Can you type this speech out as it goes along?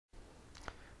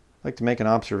I'd like to make an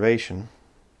observation.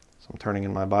 So I'm turning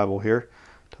in my Bible here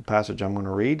to a passage I'm going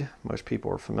to read. Most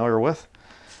people are familiar with.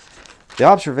 The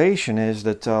observation is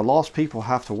that lost people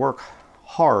have to work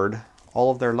hard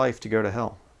all of their life to go to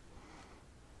hell.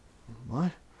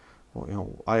 What?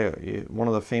 Well, one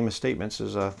of the famous statements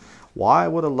is, why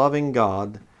would a loving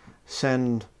God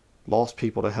send lost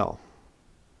people to hell?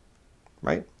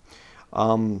 Right?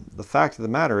 The fact of the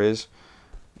matter is,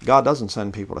 God doesn't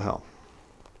send people to hell.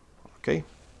 Okay?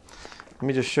 Let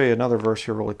me just show you another verse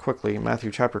here really quickly. Matthew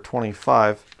chapter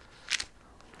 25.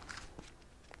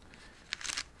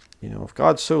 If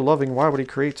God's so loving, why would he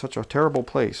create such a terrible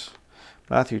place?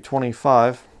 Matthew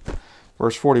 25,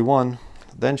 verse 41.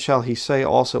 Then shall he say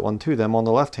also unto them on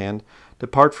the left hand,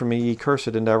 Depart from me, ye cursed,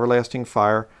 into everlasting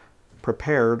fire,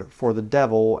 prepared for the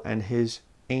devil and his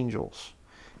angels.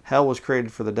 Hell was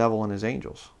created for the devil and his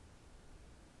angels.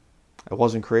 It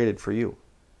wasn't created for you,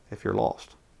 if you're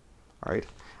lost. All right?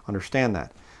 Understand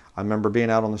that. I remember being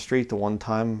out on the street the one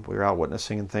time, we were out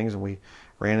witnessing and things, and we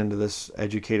ran into this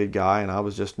educated guy, and I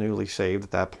was just newly saved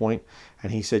at that point,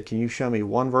 and he said, can you show me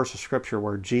one verse of scripture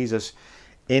where Jesus,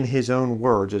 in his own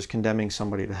words, is condemning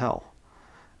somebody to hell?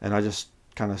 And I just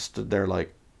kind of stood there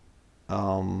like, you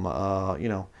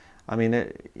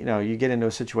get into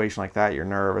a situation like that, you're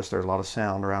nervous, there's a lot of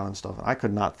sound around and stuff, and I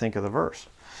could not think of the verse.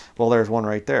 Well, there's one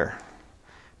right there.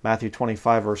 Matthew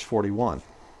 25, verse 41.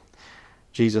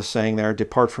 Jesus saying there,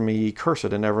 Depart from me, ye cursed,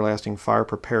 in everlasting fire,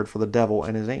 prepared for the devil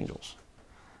and his angels.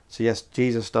 So yes,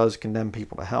 Jesus does condemn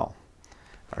people to hell.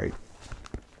 All right.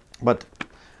 But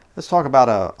let's talk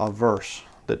about a verse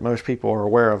that most people are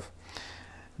aware of.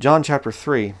 John chapter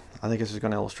 3. I think this is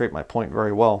going to illustrate my point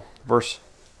very well. Verse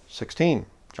 16.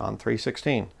 John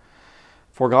 3:16.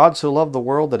 For God so loved the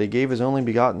world that he gave his only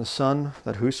begotten Son,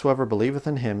 that whosoever believeth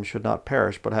in him should not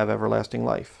perish, but have everlasting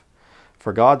life.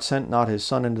 For God sent not his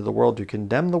Son into the world to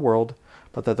condemn the world,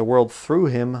 but that the world through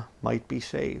him might be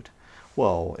saved.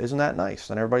 Well, isn't that nice?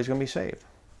 Then everybody's going to be saved.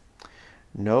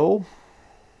 No.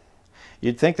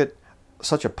 You'd think that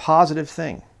such a positive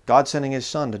thing, God sending his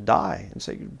Son to die and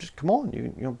say, just come on,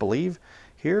 you believe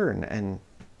here and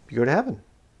you go to heaven.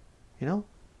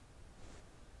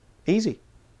 Easy.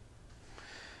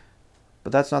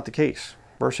 But that's not the case.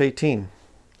 Verse 18.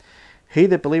 He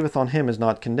that believeth on him is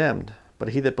not condemned, but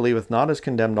he that believeth not is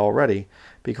condemned already,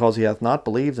 because he hath not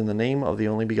believed in the name of the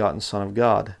only begotten Son of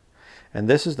God. And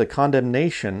this is the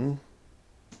condemnation,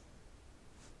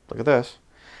 look at this,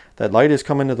 that light is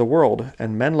come into the world,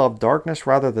 and men love darkness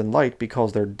rather than light,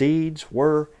 because their deeds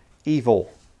were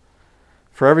evil.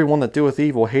 For every one that doeth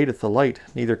evil hateth the light,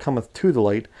 neither cometh to the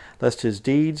light, lest his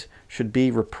deeds should be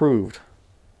reproved.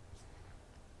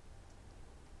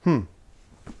 I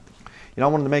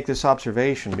wanted to make this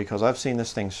observation because I've seen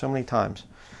this thing so many times.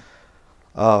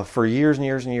 For years and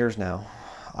years and years now,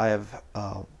 I have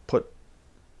put,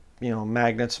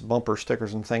 magnets, bumper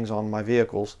stickers and things on my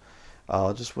vehicles,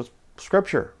 just with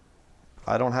scripture.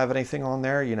 I don't have anything on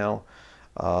there,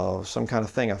 some kind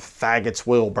of thing, a faggots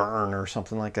will burn or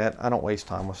something like that. I don't waste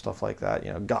time with stuff like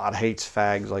that. God hates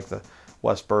fags, like the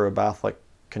Westboro Catholic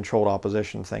controlled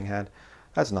opposition thing had.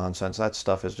 That's nonsense. That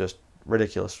stuff is just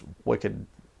ridiculous, wicked,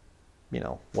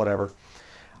 whatever.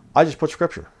 I just put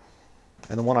scripture.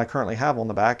 And the one I currently have on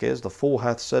the back is, the fool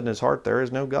hath said in his heart, there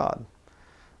is no God.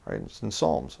 Right? It's in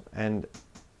Psalms. And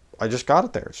I just got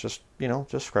it there. It's just,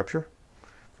 just scripture.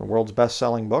 The world's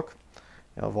best-selling book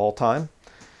of all time.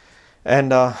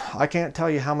 And I can't tell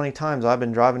you how many times I've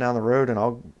been driving down the road and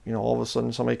I'll, all of a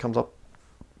sudden somebody comes up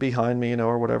behind me,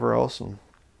 or whatever else, and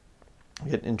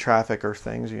get in traffic or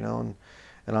things, and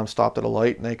I'm stopped at a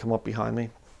light and they come up behind me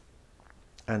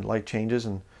and light changes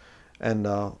and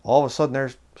all of a sudden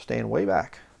they're staying way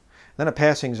back. Then a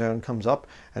passing zone comes up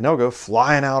and they'll go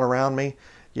flying out around me,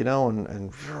 and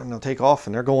they'll take off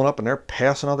and they're going up and they're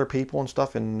passing other people and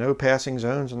stuff in no passing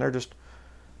zones, and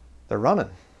they're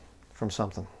running from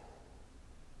something.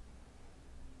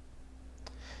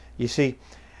 You see,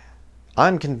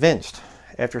 I'm convinced,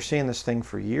 after seeing this thing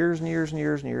for years and years and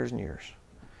years and years and years,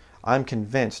 I'm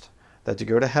convinced that to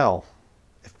go to hell,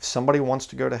 if somebody wants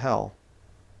to go to hell,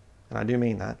 and I do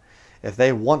mean that, if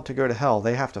they want to go to hell,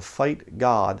 they have to fight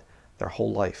God their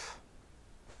whole life.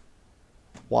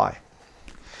 Why?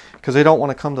 Because they don't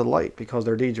want to come to the light, because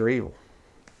their deeds are evil.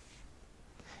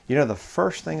 The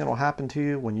first thing that will happen to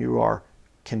you when you are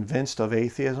convinced of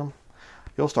atheism,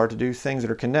 you'll start to do things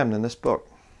that are condemned in this book.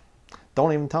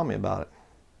 Don't even tell me about it.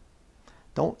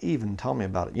 Don't even tell me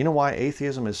about it. You know why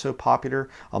atheism is so popular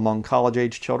among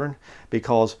college-age children?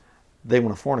 Because they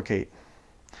want to fornicate.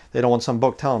 They don't want some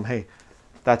book telling them, hey,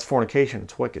 that's fornication,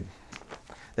 it's wicked.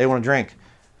 They want to drink.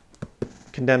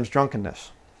 Condemns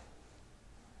drunkenness.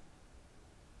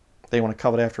 They want to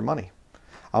covet after money.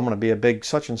 I'm going to be a big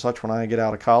such and such when I get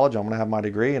out of college. I'm going to have my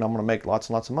degree and I'm going to make lots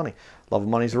and lots of money. Love of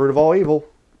money is the root of all evil.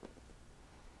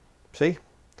 See?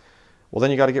 Well,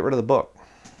 then you got to get rid of the book.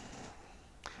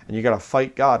 And you got to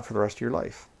fight God for the rest of your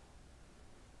life.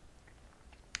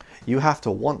 You have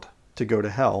to want to go to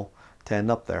hell to end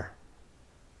up there.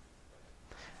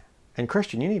 And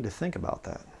Christian, you need to think about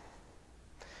that.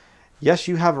 Yes,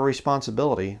 you have a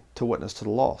responsibility to witness to the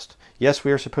lost. Yes,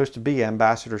 we are supposed to be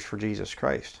ambassadors for Jesus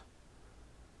Christ.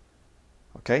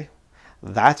 Okay?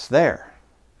 That's there.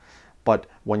 But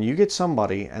when you get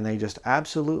somebody and they just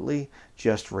absolutely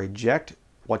just reject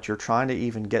what you're trying to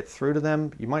even get through to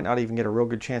them, you might not even get a real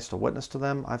good chance to witness to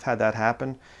them. I've had that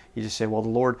happen. You just say, well, the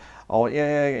Lord, oh,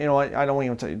 yeah, you know what, I don't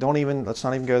even, let's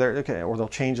not even go there. Okay, or they'll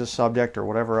change the subject or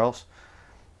whatever else.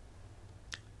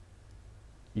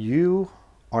 You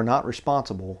are not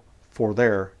responsible for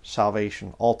their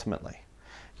salvation ultimately.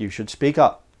 You should speak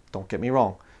up. Don't get me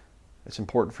wrong. It's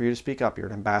important for you to speak up. You're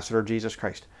an ambassador of Jesus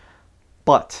Christ.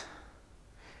 But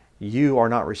you are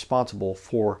not responsible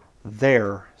for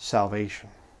their salvation.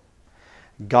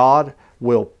 God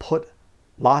will put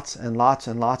lots and lots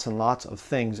and lots and lots of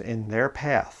things in their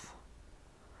path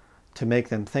to make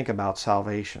them think about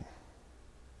salvation.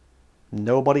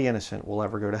 Nobody innocent will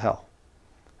ever go to hell.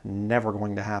 Never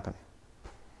going to happen.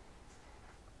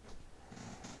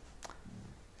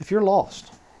 If you're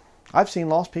lost, I've seen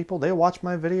lost people, they watch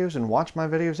my videos and watch my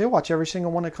videos. They watch every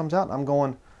single one that comes out and I'm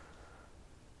going,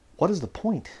 what is the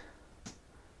point?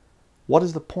 What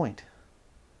is the point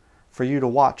for you to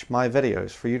watch my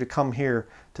videos, for you to come here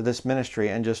to this ministry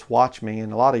and just watch me,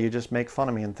 and a lot of you just make fun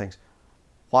of me and things?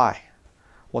 Why?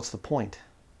 What's the point?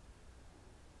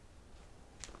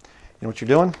 You know what you're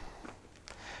doing?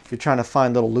 You're trying to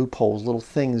find little loopholes, little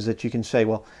things that you can say,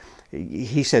 well,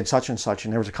 he said such and such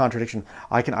and there was a contradiction.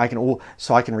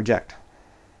 So I can reject.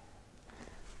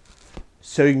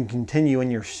 So you can continue in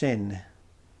your sin.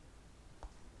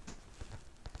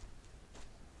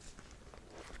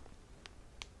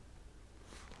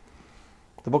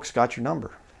 The book's got your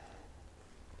number.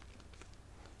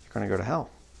 You're going to go to hell.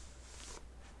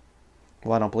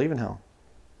 Well, I don't believe in hell.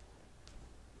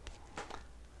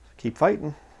 Keep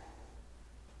fighting.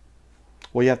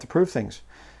 Well, you have to prove things.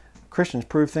 Christians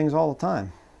prove things all the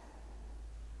time.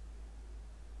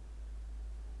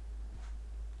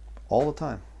 All the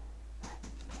time.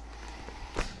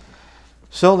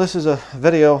 So this is a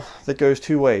video that goes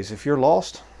two ways. If you're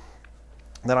lost,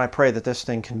 then I pray that this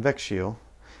thing convicts you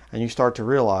and you start to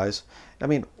realize, I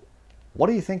mean, what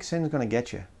do you think sin's going to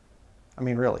get you? I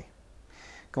mean, really.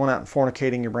 Going out and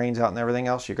fornicating your brains out and everything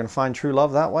else, you're going to find true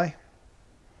love that way?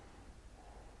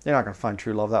 You're not going to find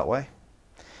true love that way.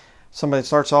 Somebody that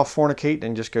starts off fornicating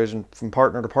and just goes from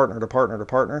partner to partner to partner to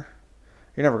partner,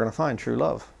 you're never going to find true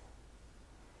love.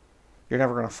 You're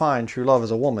never going to find true love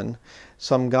as a woman.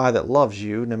 Some guy that loves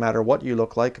you, no matter what you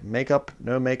look like, makeup,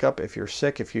 no makeup. If you're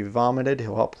sick, if you vomited,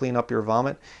 he'll help clean up your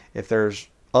vomit. If there's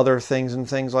other things and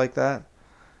things like that,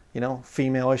 you know,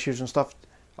 female issues and stuff,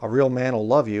 a real man will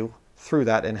love you through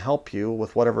that and help you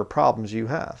with whatever problems you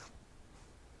have.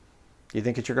 You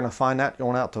think that you're going to find that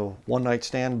going out to one-night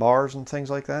stand bars and things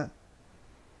like that?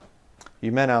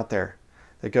 You men out there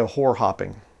that go whore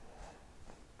hopping,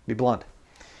 be blunt.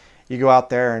 You go out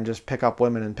there and just pick up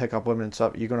women and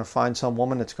stuff. You're going to find some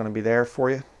woman that's going to be there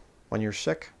for you when you're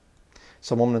sick.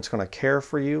 Some woman that's going to care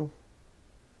for you.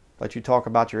 Let you talk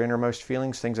about your innermost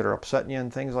feelings, things that are upsetting you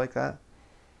and things like that.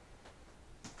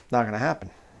 Not going to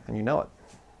happen. And you know it.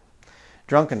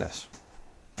 Drunkenness.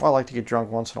 Well, I like to get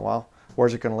drunk once in a while.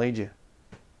 Where's it going to lead you?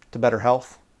 To better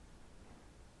health?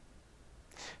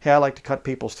 Hey, I like to cut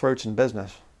people's throats in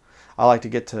business. I like to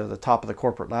get to the top of the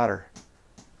corporate ladder.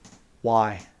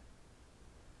 Why?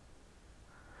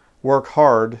 Work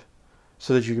hard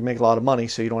so that you can make a lot of money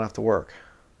so you don't have to work.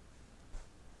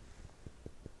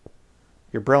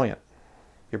 You're brilliant.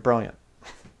 You're brilliant.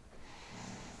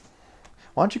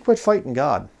 Why don't you quit fighting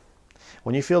God?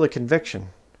 When you feel the conviction,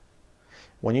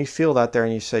 when you feel that there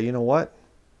and you say, you know what?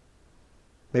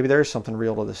 Maybe there is something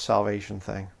real to this salvation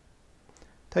thing.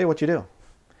 Tell you what you do.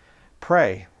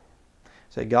 Pray.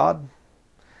 Say, God,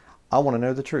 I want to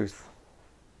know the truth.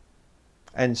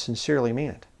 And sincerely mean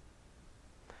it.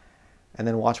 And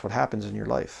then watch what happens in your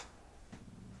life.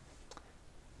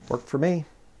 Worked for me.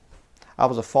 I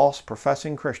was a false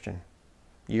professing Christian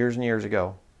years and years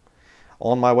ago.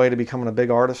 On my way to becoming a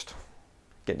big artist.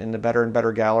 Getting into better and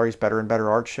better galleries, better and better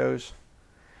art shows.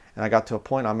 And I got to a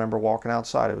point, I remember walking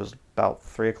outside. It was about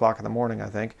 3 o'clock in the morning, I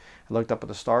think. I looked up at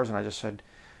the stars and I just said,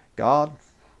 God,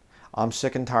 I'm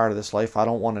sick and tired of this life. I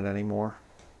don't want it anymore.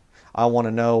 I want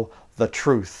to know the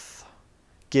truth.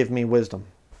 Give me wisdom.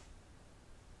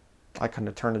 I couldn't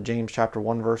have turned to James chapter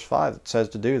 1 verse 5 that says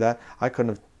to do that. I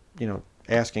couldn't have,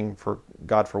 asking for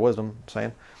God for wisdom,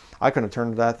 saying, I couldn't have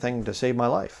turned to that thing to save my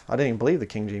life. I didn't even believe the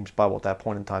King James Bible at that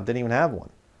point in time. Didn't even have one.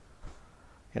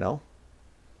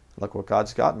 Look what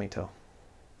God's got me to.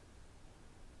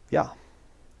 Yeah.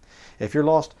 If you're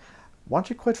lost, why don't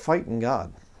you quit fighting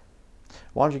God?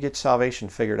 Why don't you get salvation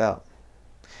figured out?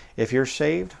 If you're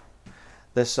saved,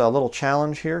 this little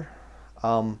challenge here,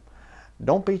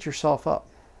 don't beat yourself up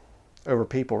over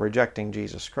people rejecting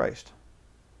Jesus Christ.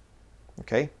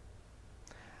 Okay?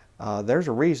 There's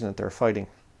a reason that they're fighting.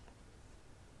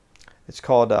 It's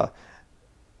called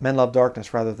men love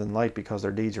darkness rather than light because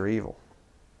their deeds are evil.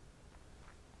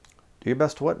 Do your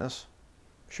best to witness.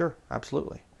 Sure,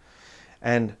 absolutely.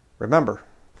 And remember,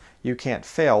 you can't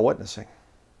fail witnessing.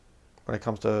 When it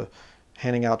comes to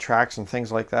handing out tracts and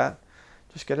things like that,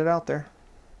 just get it out there.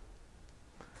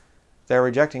 If they're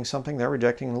rejecting something, they're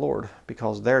rejecting the Lord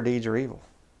because their deeds are evil.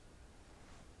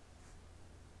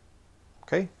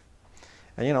 Okay?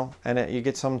 And you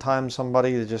get sometimes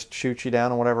somebody that just shoots you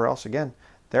down and whatever else. Again,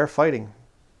 they're fighting.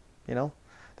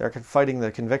 They're fighting the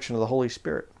conviction of the Holy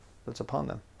Spirit that's upon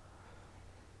them.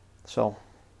 So,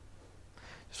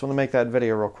 just want to make that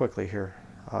video real quickly here.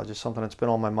 Just something that's been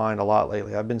on my mind a lot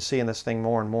lately. I've been seeing this thing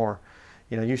more and more.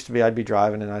 Used to be I'd be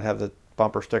driving and I'd have the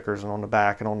bumper stickers and on the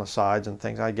back and on the sides and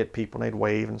things. I'd get people and they'd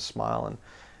wave and smile and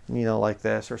like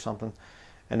this or something.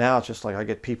 And now it's just like I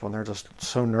get people and they're just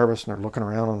so nervous and they're looking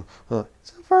around and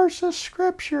it's a verse of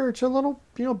scripture. It's a little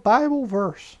Bible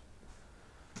verse.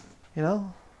 I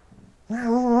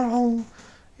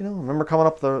remember coming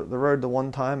up the road the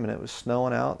one time and it was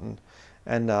snowing out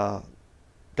and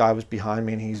guy was behind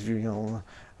me and he's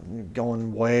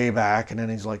going way back and then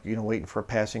he's like waiting for a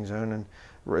passing zone and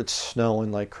it's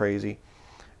snowing like crazy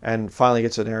and finally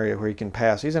gets an area where he can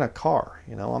pass. He's in a car,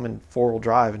 I'm in 4-wheel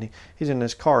drive and he's in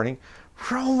this car and he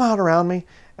rolled out around me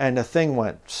and the thing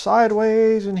went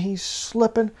sideways and he's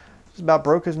slipping. Just about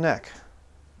broke his neck.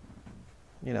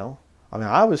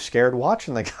 I was scared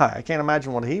watching the guy. I can't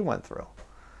imagine what he went through.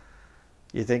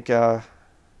 You think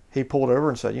he pulled over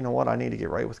and said, you know what, I need to get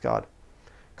right with God?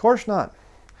 Of course not.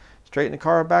 Straightened the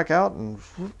car back out and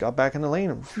got back in the lane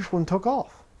and took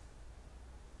off.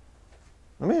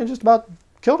 He just about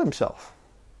killed himself.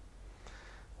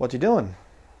 What's he doing?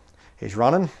 He's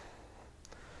running.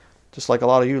 Just like a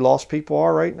lot of you lost people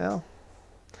are right now.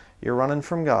 You're running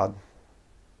from God.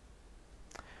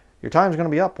 Your time's going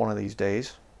to be up one of these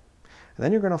days. And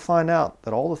then you're going to find out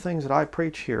that all the things that I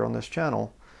preach here on this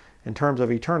channel in terms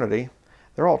of eternity,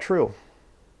 they're all true.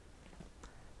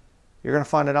 You're going to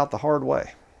find it out the hard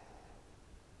way.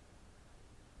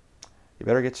 You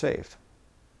better get saved.